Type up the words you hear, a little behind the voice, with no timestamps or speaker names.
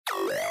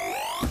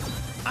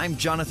I'm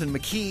Jonathan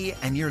McKee,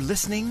 and you're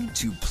listening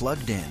to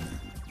Plugged In.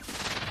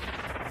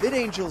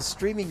 VidAngel's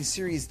streaming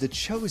series The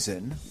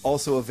Chosen,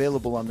 also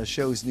available on the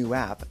show's new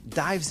app,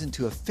 dives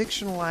into a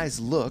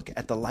fictionalized look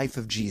at the life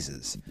of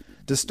Jesus.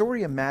 The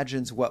story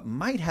imagines what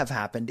might have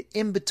happened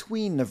in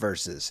between the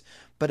verses,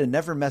 but it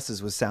never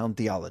messes with sound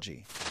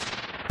theology.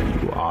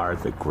 You are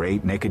the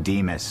great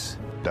Nicodemus.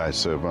 I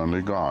serve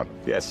only God.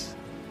 Yes,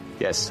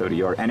 so do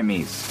your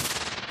enemies.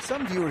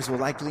 Some viewers will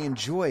likely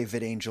enjoy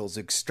VidAngel's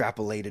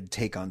extrapolated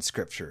take on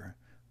Scripture,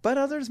 but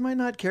others might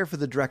not care for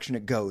the direction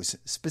it goes,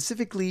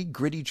 specifically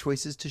gritty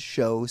choices to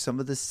show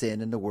some of the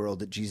sin in the world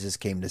that Jesus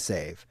came to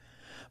save.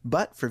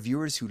 But for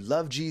viewers who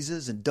love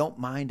Jesus and don't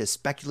mind a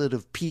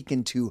speculative peek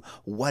into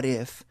what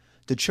if,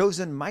 The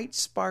Chosen might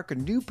spark a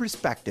new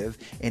perspective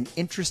and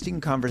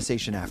interesting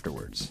conversation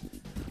afterwards.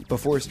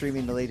 Before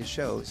streaming the latest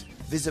shows,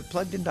 visit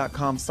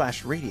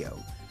pluggedin.com/radio.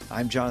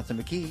 I'm Jonathan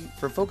McKee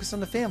for Focus on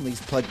the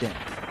Family's Plugged In.